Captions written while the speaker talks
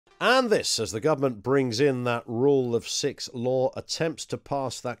And this, as the government brings in that rule of six law, attempts to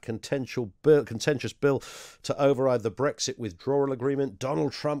pass that contentious bill to override the Brexit withdrawal agreement,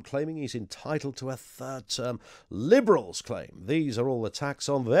 Donald Trump claiming he's entitled to a third term, Liberals claim these are all attacks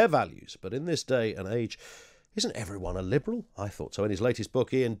on their values. But in this day and age, isn't everyone a liberal? I thought so. In his latest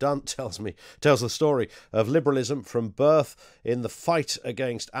book, Ian Dunt tells the story of liberalism from birth in the fight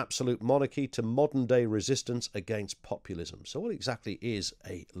against absolute monarchy to modern-day resistance against populism. So what exactly is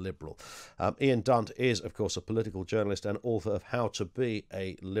a liberal? Ian Dunt is, of course, a political journalist and author of How to Be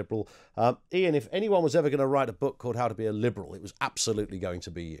a Liberal. Ian, if anyone was ever going to write a book called How to Be a Liberal, it was absolutely going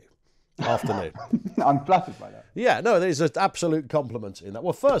to be you. Afternoon. I'm flattered by that. Yeah, no, there's an absolute compliment in that.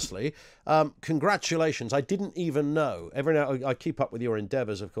 Well, firstly, congratulations. I didn't even know. Every now I keep up with your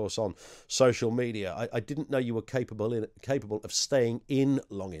endeavours, of course, on social media. I didn't know you were capable of staying in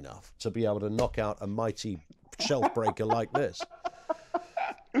long enough to be able to knock out a mighty shelf breaker like this.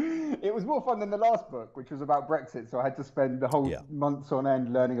 It was more fun than the last book, which was about Brexit. So I had to spend the whole months on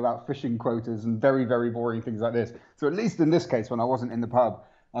end learning about fishing quotas and very, very boring things like this. So at least in this case, when I wasn't in the pub,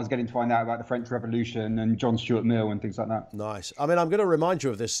 I was getting to find out about the French Revolution and John Stuart Mill and things like that. Nice. I mean, I'm going to remind you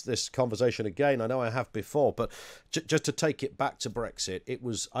of this conversation again. I know I have before, but just to take it back to Brexit, it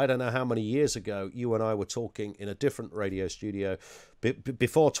was, I don't know how many years ago, you and I were talking in a different radio studio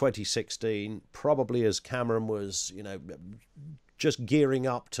before 2016, probably as Cameron was, just gearing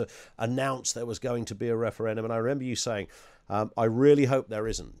up to announce there was going to be a referendum. And I remember you saying, I really hope there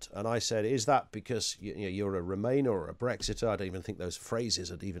isn't. And I said, is that because you're a Remainer or a Brexiter? I don't even think those phrases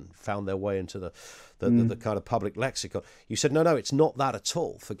had even found their way into the kind of public lexicon. You said, no, it's not that at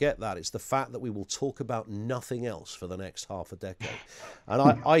all. Forget that. It's the fact that we will talk about nothing else for the next half a decade. And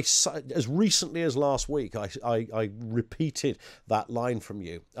I as recently as last week, I repeated that line from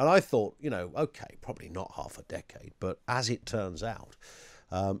you. And I thought, okay, probably not half a decade. But as it turns out,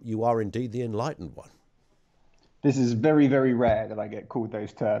 you are indeed the enlightened one. This is very, very rare that I get called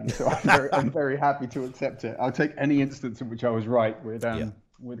those terms, so I'm very happy to accept it. I'll take any instance in which I was right with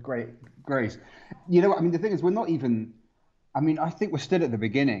great grace. The thing is, we're not even, I think we're still at the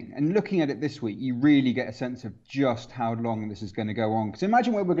beginning. And looking at it this week, you really get a sense of just how long this is going to go on. Because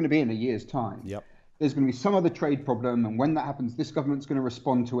imagine where we're going to be in a year's time. Yep. There's going to be some other trade problem, and when that happens, this government's going to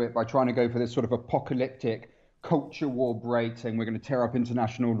respond to it by trying to go for this sort of apocalyptic culture war break, saying we're going to tear up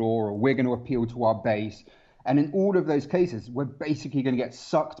international law, or we're going to appeal to our base. And in all of those cases, we're basically going to get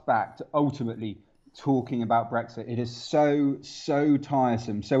sucked back to ultimately talking about Brexit. It is so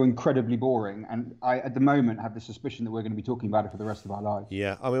tiresome, so incredibly boring. And I, at the moment, have the suspicion that we're going to be talking about it for the rest of our lives.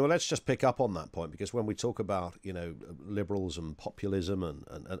 Yeah, well, let's just pick up on that point, because when we talk about, liberals and populism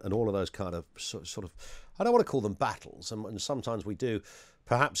and all of those kind of sort of, I don't want to call them battles, and sometimes we do.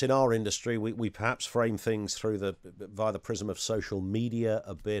 Perhaps in our industry, we perhaps frame things via the prism of social media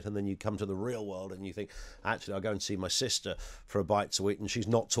a bit, and then you come to the real world and you think, actually, I'll go and see my sister for a bite to eat, and she's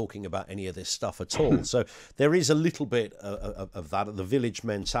not talking about any of this stuff at all. So there is a little bit of that, the village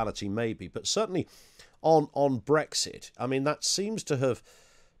mentality maybe, but certainly on Brexit, that seems to have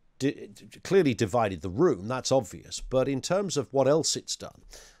clearly divided the room, that's obvious, but in terms of what else it's done,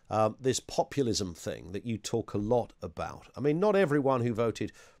 this populism thing that you talk a lot about. Not everyone who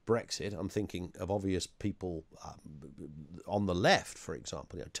voted Brexit, I'm thinking of obvious people on the left, for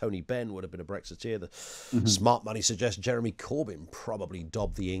example. Tony Benn would have been a Brexiteer. The smart money suggests Jeremy Corbyn probably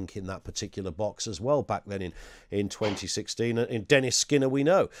daubed the ink in that particular box as well back then in 2016. And Dennis Skinner, we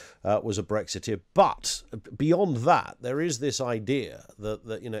know, was a Brexiteer. But beyond that, there is this idea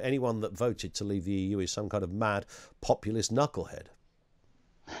that anyone that voted to leave the EU is some kind of mad populist knucklehead.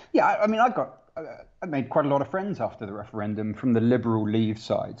 Yeah, I made quite a lot of friends after the referendum from the Liberal Leave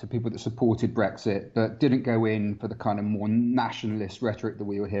side, so people that supported Brexit but didn't go in for the kind of more nationalist rhetoric that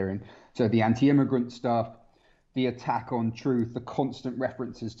we were hearing. So the anti-immigrant stuff, the attack on truth, the constant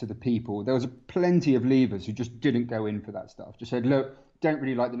references to the people. There was plenty of Leavers who just didn't go in for that stuff. Just said, look, don't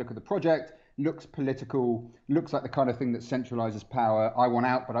really like the look of the project. Looks political, looks like the kind of thing that centralizes power. I want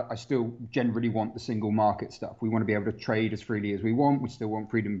out, but I still generally want the single market stuff. We want to be able to trade as freely as we want. We still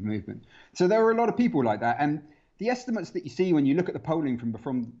want freedom of movement. So there were a lot of people like that. And the estimates that you see when you look at the polling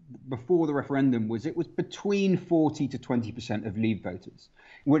from before the referendum was it was between 40 to 20% of Leave voters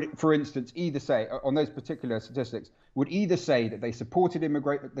would, for instance, either say on those particular statistics, would either say that they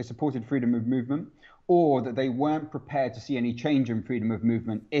supported freedom of movement, or that they weren't prepared to see any change in freedom of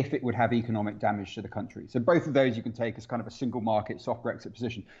movement if it would have economic damage to the country. So both of those you can take as kind of a single market, soft Brexit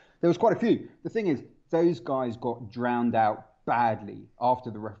position. There was quite a few. The thing is, those guys got drowned out badly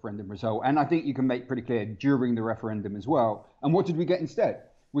after the referendum result. And I think you can make pretty clear during the referendum as well. And what did we get instead?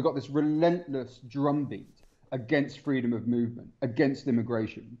 We got this relentless drumbeat against freedom of movement, against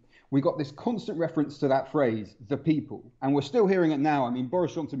immigration. We got this constant reference to that phrase, the people, and we're still hearing it now. I mean,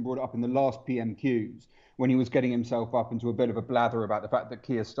 Boris Johnson brought it up in the last PMQs when he was getting himself up into a bit of a blather about the fact that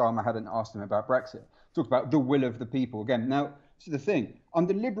Keir Starmer hadn't asked him about Brexit. Talked about the will of the people again. Now, this is the thing.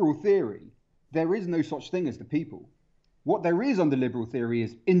 Under liberal theory, there is no such thing as the people. What there is under liberal theory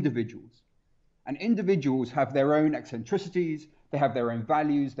is individuals. And individuals have their own eccentricities, they have their own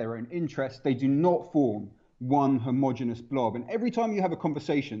values, their own interests. They do not form one homogeneous blob. And every time you have a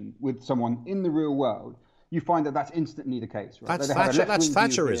conversation with someone in the real world, you find that that's instantly the case. Right? That's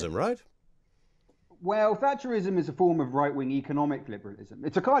Thatcherism, right? Well, Thatcherism is a form of right-wing economic liberalism.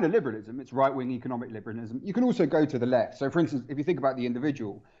 It's a kind of liberalism. It's right-wing economic liberalism. You can also go to the left. So, for instance, if you think about the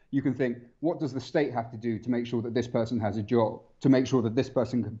individual, you can think, what does the state have to do to make sure that this person has a job, to make sure that this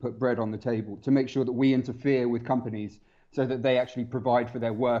person can put bread on the table, to make sure that we interfere with companies so that they actually provide for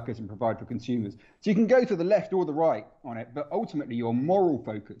their workers and provide for consumers. So you can go to the left or the right on it, but ultimately your moral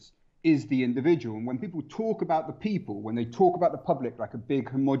focus is the individual. And when people talk about the people, when they talk about the public like a big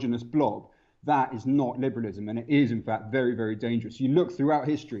homogeneous blob, that is not liberalism, and it is, in fact, very, very dangerous. You look throughout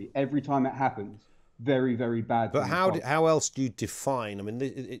history, every time it happens, very, very bad. But how else do you define? I mean,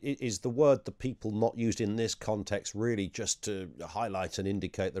 is the word "the people" not used in this context really just to highlight and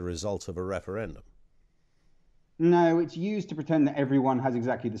indicate the result of a referendum? No, it's used to pretend that everyone has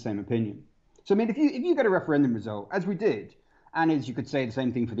exactly the same opinion. So, I mean, if you get a referendum result, as we did, and as you could say the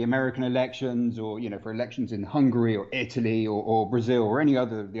same thing for the American elections, or for elections in Hungary or Italy or Brazil or any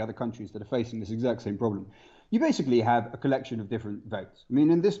other of the other countries that are facing this exact same problem, you basically have a collection of different votes. I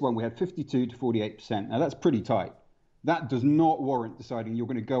mean, in this one we had 52 to 48%. Now that's pretty tight. That does not warrant deciding you're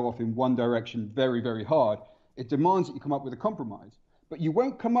going to go off in one direction very, very hard. It demands that you come up with a compromise. But you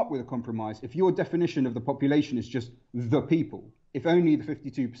won't come up with a compromise if your definition of the population is just the people, if only the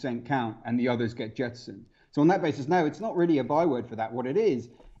 52% count and the others get jettisoned. So on that basis, no, it's not really a byword for that. What it is,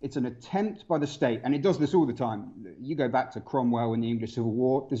 it's an attempt by the state, and it does this all the time. You go back to Cromwell in the English Civil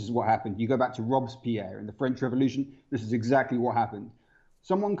War, this is what happened. You go back to Robespierre in the French Revolution, this is exactly what happened.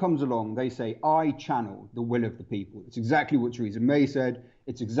 Someone comes along, they say, I channel the will of the people. It's exactly what Theresa May said,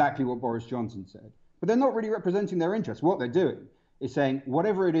 it's exactly what Boris Johnson said. But they're not really representing their interests. What they're doing is saying,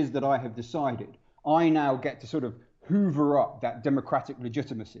 whatever it is that I have decided, I now get to sort of hoover up that democratic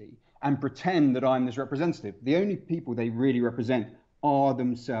legitimacy and pretend that I'm this representative. The only people they really represent are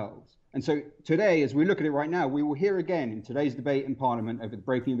themselves. And so today, as we look at it right now, we will hear again in today's debate in Parliament over the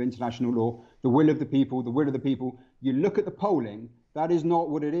breaking of international law, the will of the people, the will of the people. You look at the polling, that is not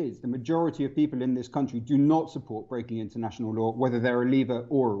what it is. The majority of people in this country do not support breaking international law, whether they're a Leaver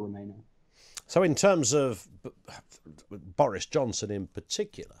or a Remainer. So in terms of Boris Johnson in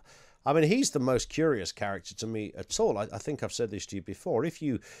particular, I mean, he's the most curious character to me at all. I think I've said this to you before. If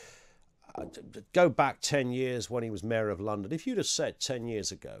you go back 10 years when he was Mayor of London, if you'd have said 10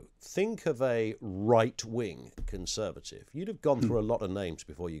 years ago, think of a right-wing Conservative, you'd have gone through a lot of names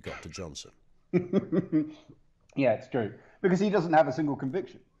before you got to Johnson. Yeah, it's true. Because he doesn't have a single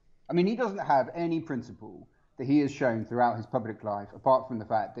conviction. I mean, he doesn't have any principle that he has shown throughout his public life, apart from the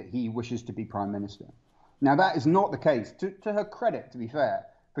fact that he wishes to be Prime Minister. Now, that is not the case, to her credit, to be fair,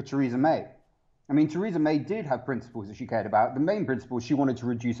 for Theresa May. I mean, Theresa May did have principles that she cared about. The main principle, she wanted to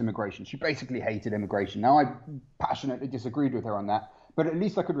reduce immigration. She basically hated immigration. Now, I passionately disagreed with her on that, but at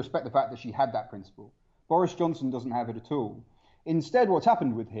least I could respect the fact that she had that principle. Boris Johnson doesn't have it at all. Instead, what's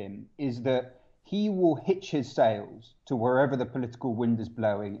happened with him is that he will hitch his sails to wherever the political wind is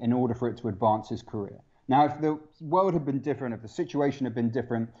blowing in order for it to advance his career. Now, if the world had been different, if the situation had been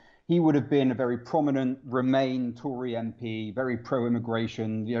different, he would have been a very prominent Remain Tory MP, very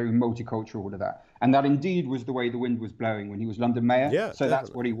pro-immigration, multicultural, all of that. And that indeed was the way the wind was blowing when he was London Mayor. Yeah, so definitely. That's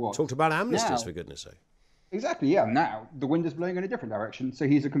what he was. Talked about amnesties, for goodness sake. Exactly, yeah. Now the wind is blowing in a different direction, so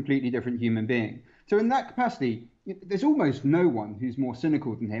he's a completely different human being. So in that capacity, there's almost no one who's more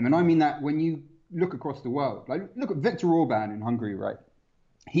cynical than him. And I mean that when you look across the world. Like, look at Viktor Orban in Hungary, right?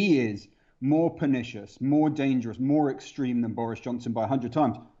 He is more pernicious, more dangerous, more extreme than Boris Johnson by 100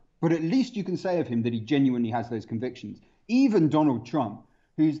 times. But at least you can say of him that he genuinely has those convictions. Even Donald Trump,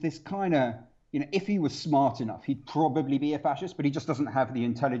 who's this kind of, if he was smart enough, he'd probably be a fascist, but he just doesn't have the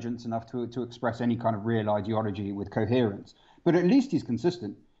intelligence enough to express any kind of real ideology with coherence. But at least he's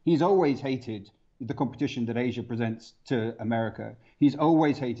consistent. He's always hated the competition that Asia presents to America. He's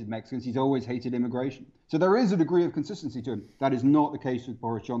always hated Mexicans. He's always hated immigration. So there is a degree of consistency to him. That is not the case with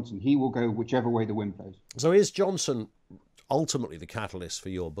Boris Johnson. He will go whichever way the wind blows. So is Johnson ultimately the catalyst for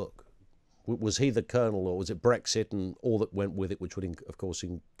your book? Was he the kernel, or was it Brexit and all that went with it, which would, of course,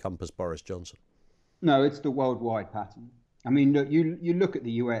 encompass Boris Johnson? No, it's the worldwide pattern. I mean, look, you look at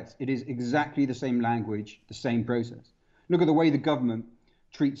the US, it is exactly the same language, the same process. Look at the way the government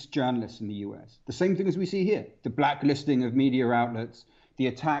treats journalists in the US. The same thing as we see here, the blacklisting of media outlets, the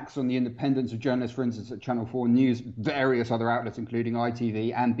attacks on the independence of journalists, for instance, at Channel 4 News, various other outlets, including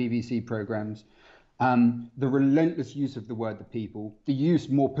ITV and BBC programs. The relentless use of the word the people, the use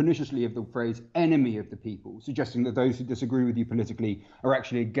more perniciously of the phrase enemy of the people, suggesting that those who disagree with you politically are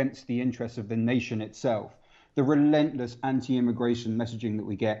actually against the interests of the nation itself. The relentless anti-immigration messaging that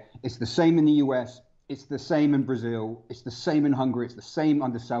we get, it's the same in the US, it's the same in Brazil, it's the same in Hungary, it's the same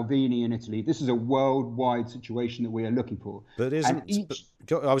under Salvini in Italy. This is a worldwide situation that we are looking for. But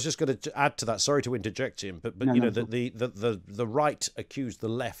I was just going to add to that. Sorry to interject, Ian, but no, you know, the right accused the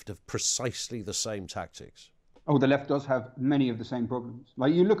left of precisely the same tactics. Oh, the left does have many of the same problems.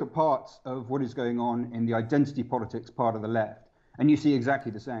 Like, you look at parts of what is going on in the identity politics part of the left, and you see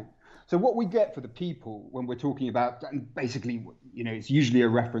exactly the same. So what we get for the people when we're talking about, and basically, you know, it's usually a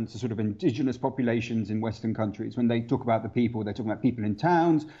reference to sort of indigenous populations in Western countries. When they talk about the people, they're talking about people in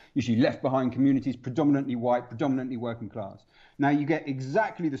towns, usually left behind communities, predominantly white, predominantly working class. Now, you get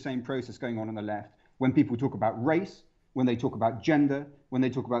exactly the same process going on the left when people talk about race, when they talk about gender, when they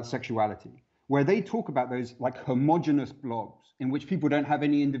talk about sexuality, where they talk about those like homogeneous blobs in which people don't have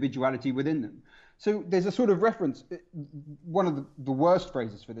any individuality within them. So there's a sort of reference. One of the worst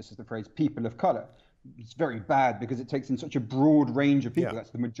phrases for this is the phrase people of color. It's very bad because it takes in such a broad range of people. Yeah.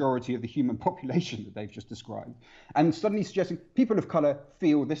 That's the majority of the human population that they've just described. And suddenly suggesting people of color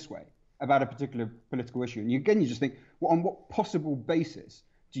feel this way about a particular political issue. And you just think, well, on what possible basis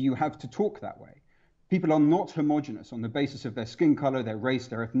do you have to talk that way? People are not homogenous on the basis of their skin color, their race,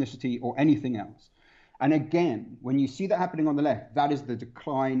 their ethnicity, or anything else. And again, when you see that happening on the left, that is the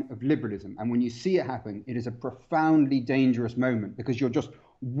decline of liberalism. And when you see it happen, it is a profoundly dangerous moment because you're just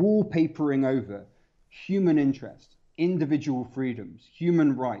wallpapering over human interest, individual freedoms,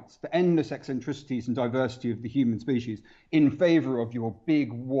 human rights, the endless eccentricities and diversity of the human species in favor of your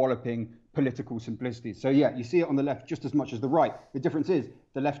big walloping political simplicities. So yeah, you see it on the left just as much as the right. The difference is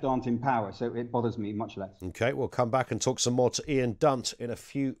the left aren't in power, so it bothers me much less. Okay, we'll come back and talk some more to Ian Dunt in a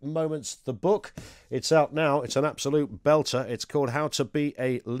few moments. The book, it's out now. It's an absolute belter. It's called How to Be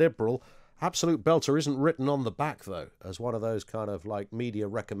a Liberal. Absolute belter isn't written on the back, though, as one of those kind of like media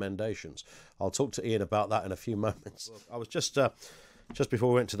recommendations. I'll talk to Ian about that in a few moments. I was just before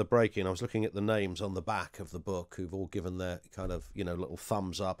we went to the break-in, I was looking at the names on the back of the book who've all given their kind of, you know, little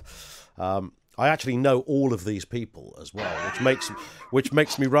thumbs up. I actually know all of these people as well, which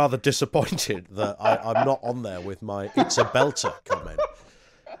makes me rather disappointed that I'm not on there with my "it's a belter" comment.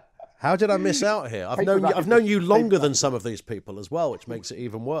 How did I miss out here? I've known you longer than some of these people as well, which makes it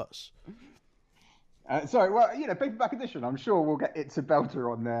even worse. Sorry, well, you know, paperback edition. I'm sure we'll get "It's a Belter"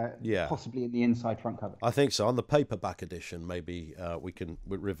 on there, yeah, possibly in the inside front cover. I think so. On the paperback edition, maybe we can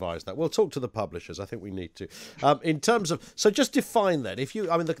revise that. We'll talk to the publishers. I think we need to. In terms of, so just define that. If you,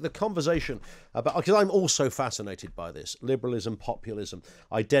 I mean, the conversation about, because I'm also fascinated by this liberalism, populism,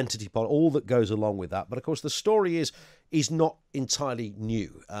 identity, all that goes along with that. But of course, the story is not entirely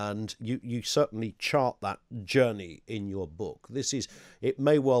new, and you certainly chart that journey in your book. It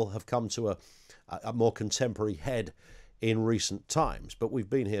may well have come to a more contemporary head in recent times, but we've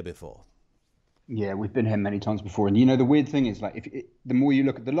been here before. Yeah, we've been here many times before. And, you know, the weird thing is, like, the more you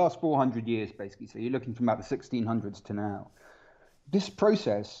look at the last 400 years, basically, so you're looking from about the 1600s to now, this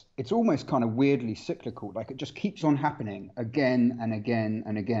process, it's almost kind of weirdly cyclical. Like, it just keeps on happening again and again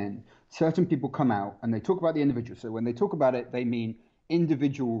and again. Certain people come out and they talk about the individual. So when they talk about it, they mean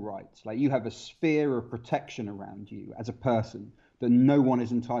individual rights. Like, you have a sphere of protection around you as a person that no one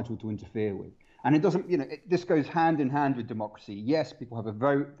is entitled to interfere with. And it doesn't, you know, this goes hand in hand with democracy. Yes, people have a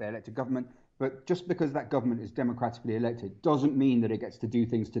vote, they elect a government, but just because that government is democratically elected doesn't mean that it gets to do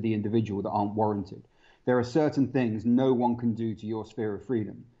things to the individual that aren't warranted. There are certain things no one can do to your sphere of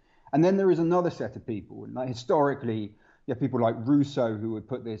freedom. And then there is another set of people, and like historically, you have people like Rousseau who would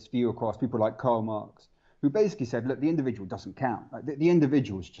put this view across, people like Karl Marx, who basically said, look, the individual doesn't count. Like, the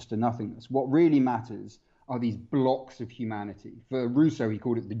individual is just a nothingness. What really matters are these blocks of humanity. For Rousseau, he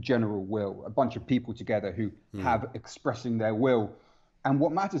called it the general will, a bunch of people together who have expressing their will. And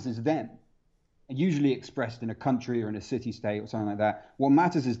what matters is them, usually expressed in a country or in a city-state or something like that. What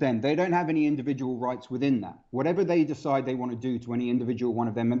matters is them. They don't have any individual rights within that. Whatever they decide they want to do to any individual one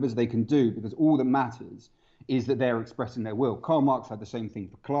of their members, they can do, because all that matters is that they're expressing their will. Karl Marx had the same thing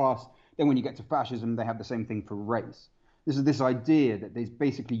for class. Then when you get to fascism, they have the same thing for race. This is this idea that there's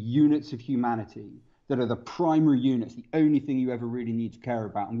basically units of humanity that are the primary units, the only thing you ever really need to care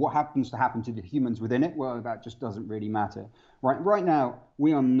about. And what happens to happen to the humans within it, well, that just doesn't really matter. Right now,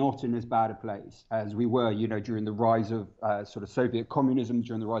 we are not in as bad a place as we were, during the rise of sort of Soviet communism,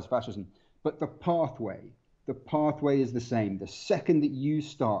 during the rise of fascism. But the pathway is the same. The second that you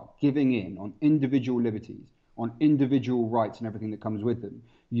start giving in on individual liberties, on individual rights and everything that comes with them,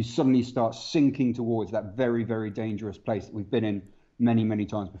 you suddenly start sinking towards that very, very dangerous place that we've been in many, many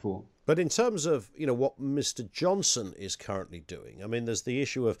times before. But in terms of, what Mr Johnson is currently doing, I mean, there's the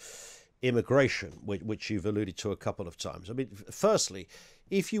issue of immigration, which you've alluded to a couple of times. I mean, firstly,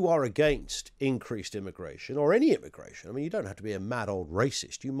 if you are against increased immigration or any immigration, I mean, you don't have to be a mad old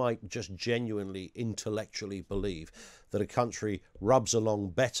racist. You might just genuinely intellectually believe that a country rubs along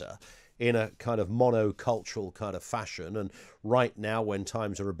better in a kind of monocultural kind of fashion. And right now, when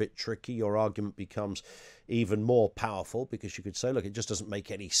times are a bit tricky, your argument becomes even more powerful, because you could say, look, it just doesn't make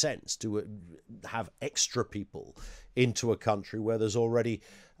any sense to have extra people into a country where there's already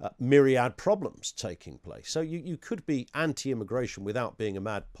myriad problems taking place. So you could be anti-immigration without being a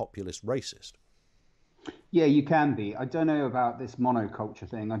mad populist racist. Yeah, you can be. I don't know about this monoculture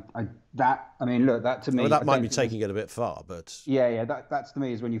thing. That to me, well, that might be taking it a bit far, but yeah, that's to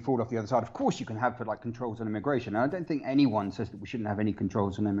me is when you fall off the other side. Of course, you can have controls on immigration. And I don't think anyone says that we shouldn't have any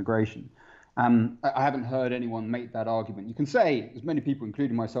controls on immigration. I haven't heard anyone make that argument. You can say, as many people,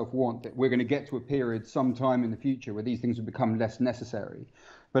 including myself, want that we're going to get to a period sometime in the future where these things will become less necessary.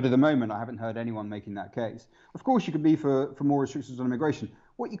 But at the moment, I haven't heard anyone making that case. Of course, you could be for more restrictions on immigration.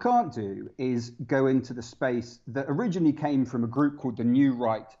 What you can't do is go into the space that originally came from a group called the New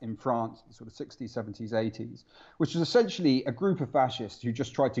Right in France, the sort of 60s, 70s, 80s, which was essentially a group of fascists who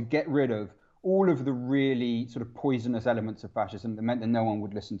just tried to get rid of all of the really sort of poisonous elements of fascism that meant that no one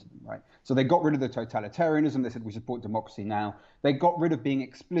would listen to them, right? So they got rid of the totalitarianism. They said, we support democracy now. They got rid of being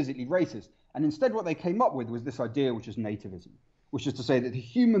explicitly racist. And instead what they came up with was this idea, which is nativism, which is to say that the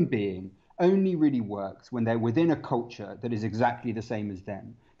human being only really works when they're within a culture that is exactly the same as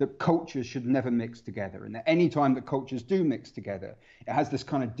them, that cultures should never mix together, and that any time that cultures do mix together, it has this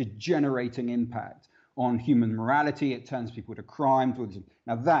kind of degenerating impact on human morality. It turns people to crime.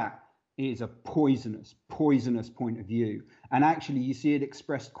 Now that is a poisonous point of view. And actually, you see it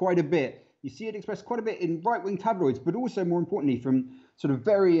expressed quite a bit. You see it expressed quite a bit in right-wing tabloids, but also, more importantly, from sort of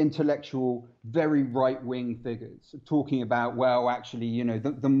very intellectual, very right-wing figures talking about, well, actually,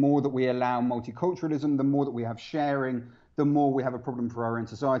 the more that we allow multiculturalism, the more that we have sharing, the more we have a problem for our own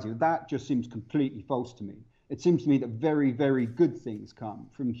society. That just seems completely false to me. It seems to me that very, very good things come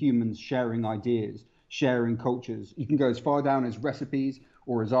from humans sharing ideas, sharing cultures. You can go as far down as recipes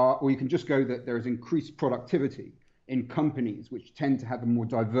or as art, or you can just go that there is increased productivity in companies which tend to have a more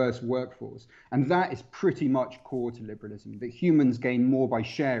diverse workforce. And that is pretty much core to liberalism, that humans gain more by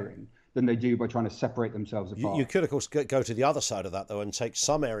sharing than they do by trying to separate themselves apart. You could, of course, go to the other side of that, though, and take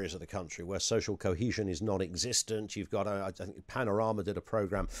some areas of the country where social cohesion is non-existent. You've got, I think Panorama did a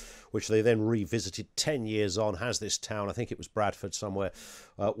programme which they then revisited 10 years on, has this town, I think it was Bradford somewhere,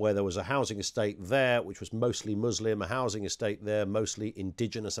 where there was a housing estate there, which was mostly Muslim, a housing estate there, mostly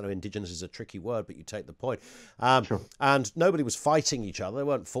indigenous. I know indigenous is a tricky word, but you take the point. Sure. And nobody was fighting each other. They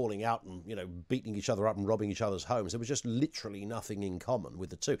weren't falling out and, beating each other up and robbing each other's homes. There was just literally nothing in common with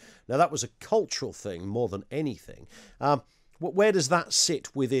the two. Now, that was a cultural thing more than anything. Where does that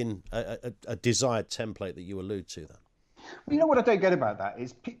sit within a desired template that you allude to then? Well, what I don't get about that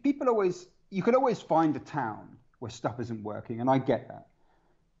is you could always find a town where stuff isn't working, and I get that.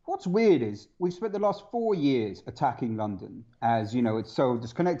 What's weird is we've spent the last 4 years attacking London as, it's so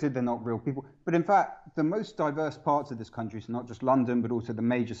disconnected, they're not real people. But in fact, the most diverse parts of this country, so not just London, but also the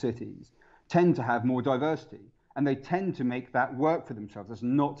major cities, tend to have more diversity. And they tend to make that work for themselves. That's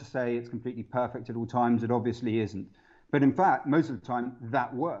not to say it's completely perfect at all times. It obviously isn't. But in fact, most of the time,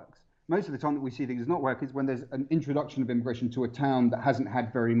 that works. Most of the time that we see things not work is when there's an introduction of immigration to a town that hasn't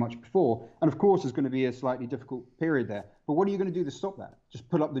had very much before. And of course, there's going to be a slightly difficult period there. But what are you going to do to stop that? Just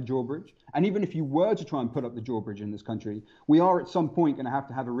put up the drawbridge? And even if you were to try and put up the drawbridge in this country, we are at some point going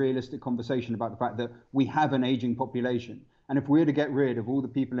to have a realistic conversation about the fact that we have an aging population. And if we're to get rid of all the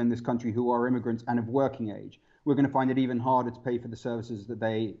people in this country who are immigrants and of working age, we're going to find it even harder to pay for the services that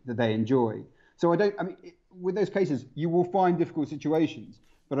they enjoy. So with those cases, you will find difficult situations,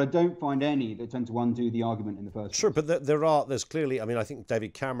 but I don't find any that tend to undo the argument in the first place. Sure, but there's clearly, I think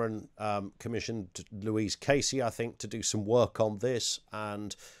David Cameron commissioned Louise Casey, I think, to do some work on this,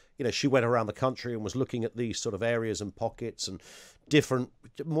 and she went around the country and was looking at these sort of areas and pockets and different,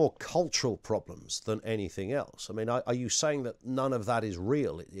 more cultural problems than anything else. Are you saying that none of that is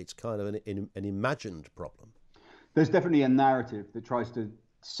real? It's kind of an imagined problem? There's definitely a narrative that tries to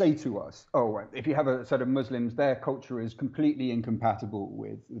say to us, oh, if you have a set of Muslims, their culture is completely incompatible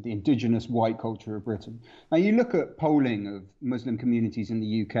with the indigenous white culture of Britain. Now, you look at polling of Muslim communities in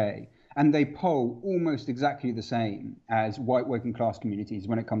the UK, and they poll almost exactly the same as white working class communities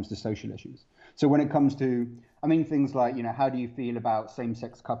when it comes to social issues. So when it comes to, things like, how do you feel about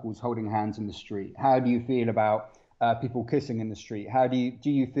same-sex couples holding hands in the street? How do you feel about people kissing in the street? How do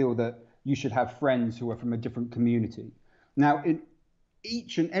you feel that you should have friends who are from a different community? Now, in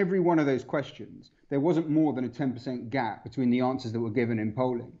each and every one of those questions, there wasn't more than a 10% gap between the answers that were given in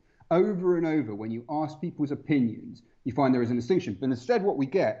polling. Over and over, when you ask people's opinions, you find there is a distinction. But instead, what we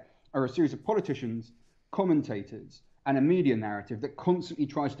get are a series of politicians, commentators, and a media narrative that constantly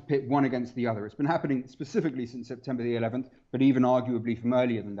tries to pit one against the other. It's been happening specifically since September the 11th, but even arguably from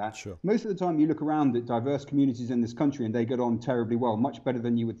earlier than that. Sure. Most of the time you look around at diverse communities in this country and they get on terribly well, much better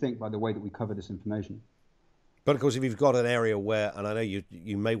than you would think by the way that we cover this information. But of course, if you've got an area where, and I know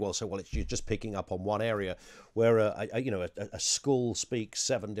you may well say, well, you're just picking up on one area where a school speaks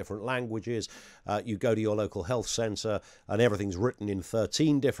 7 different languages. You go to your local health centre and everything's written in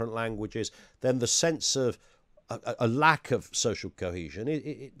 13 different languages. Then the sense of a lack of social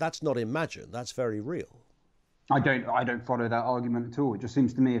cohesion, that's not imagined. That's very real. I don't follow that argument at all. It just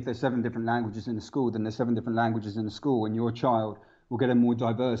seems to me if there's 7 different languages in a school, then there's 7 different languages in a school, and your child will get a more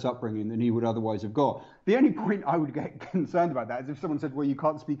diverse upbringing than he would otherwise have got. The only point I would get concerned about that is if someone said, well, you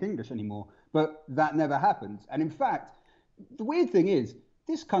can't speak English anymore. But that never happens. And in fact, the weird thing is,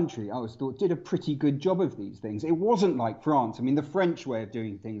 this country, I always thought, did a pretty good job of these things. It wasn't like France. The French way of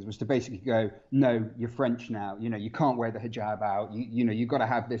doing things was to basically go, no, you're French now. You can't wear the hijab out. You've got to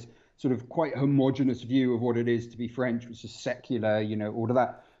have this sort of quite homogenous view of what it is to be French, which is secular, all of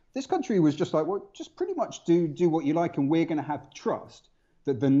that. This country was just like, well, just pretty much do what you like, and we're going to have trust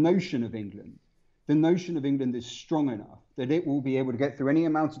that the notion of England is strong enough that it will be able to get through any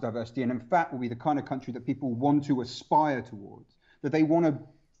amount of diversity, and in fact will be the kind of country that people want to aspire towards, that they want to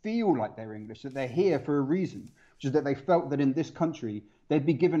feel like they're English, that they're here for a reason, which is that they felt that in this country they'd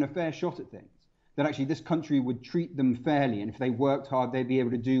be given a fair shot at things, that actually this country would treat them fairly, and if they worked hard, they'd be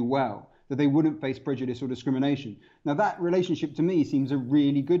able to do well, that they wouldn't face prejudice or discrimination. Now, that relationship to me seems a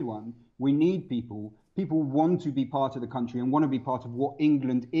really good one. We need people. People want to be part of the country and want to be part of what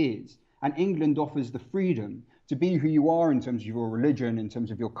England is. And England offers the freedom to be who you are in terms of your religion, in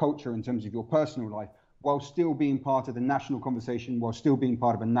terms of your culture, in terms of your personal life, while still being part of the national conversation, while still being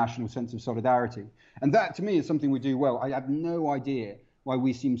part of a national sense of solidarity. And that, to me, is something we do well. I have no idea why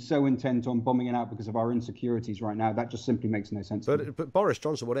we seem so intent on bombing it out because of our insecurities right now. That just simply makes no sense. But Boris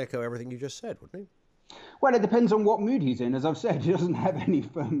Johnson would echo everything you just said, wouldn't he? Well, it depends on what mood he's in. As I've said, he doesn't have any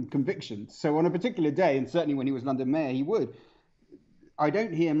firm convictions. So on a particular day, and certainly when he was London Mayor, he would. I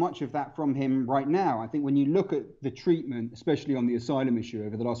don't hear much of that from him right now. I think when you look at the treatment, especially on the asylum issue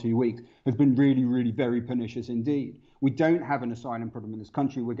over the last few weeks, has been really, really very pernicious indeed. We don't have an asylum problem in this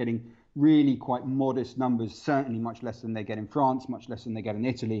country. We're getting really quite modest numbers, certainly much less than they get in France, much less than they get in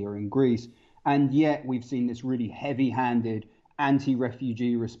Italy or in Greece. And yet we've seen this really heavy-handed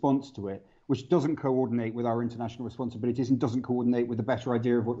anti-refugee response to it, which doesn't coordinate with our international responsibilities and doesn't coordinate with a better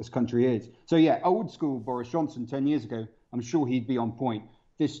idea of what this country is. So yeah, old school Boris Johnson 10 years ago, I'm sure he'd be on point.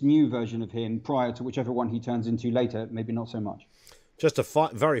 This new version of him, prior to whichever one he turns into later, maybe not so much. Just a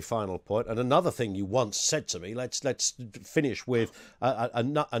very final point, and another thing you once said to me. Let's finish with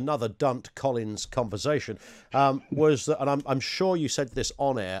another Dunt-Collins conversation. Was that, and I'm sure you said this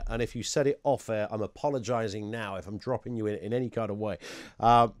on air, and if you said it off air, I'm apologising now if I'm dropping you in any kind of way.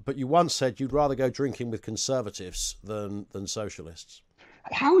 But you once said you'd rather go drinking with Conservatives than socialists.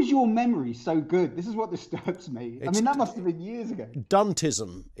 How is your memory so good? This is what disturbs me. That must have been years ago.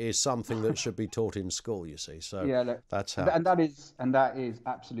 Duntism is something that should be taught in school, you see. So yeah, look, that's how. And that is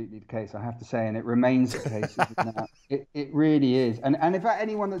absolutely the case, I have to say, and it remains the case. It really is. And in fact,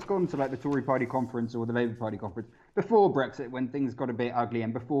 anyone that's gone to like the Tory Party conference or the Labour Party conference before Brexit, when things got a bit ugly,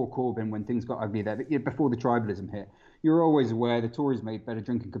 and before Corbyn, when things got ugly there, before the tribalism hit, you're always aware the Tories made better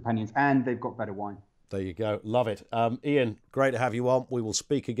drinking companions and they've got better wine. There you go. Love it. Ian, great to have you on. We will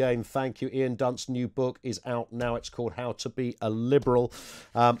speak again. Thank you. Ian Dunt's new book is out now. It's called How to Be a Liberal.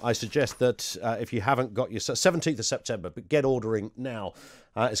 I suggest that if you haven't got your 17th of September, but get ordering now.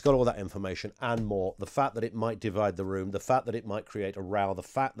 It's got all that information and more. The fact that it might divide the room, the fact that it might create a row, the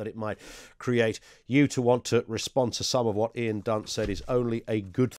fact that it might create you to want to respond to some of what Ian Dunt said is only a good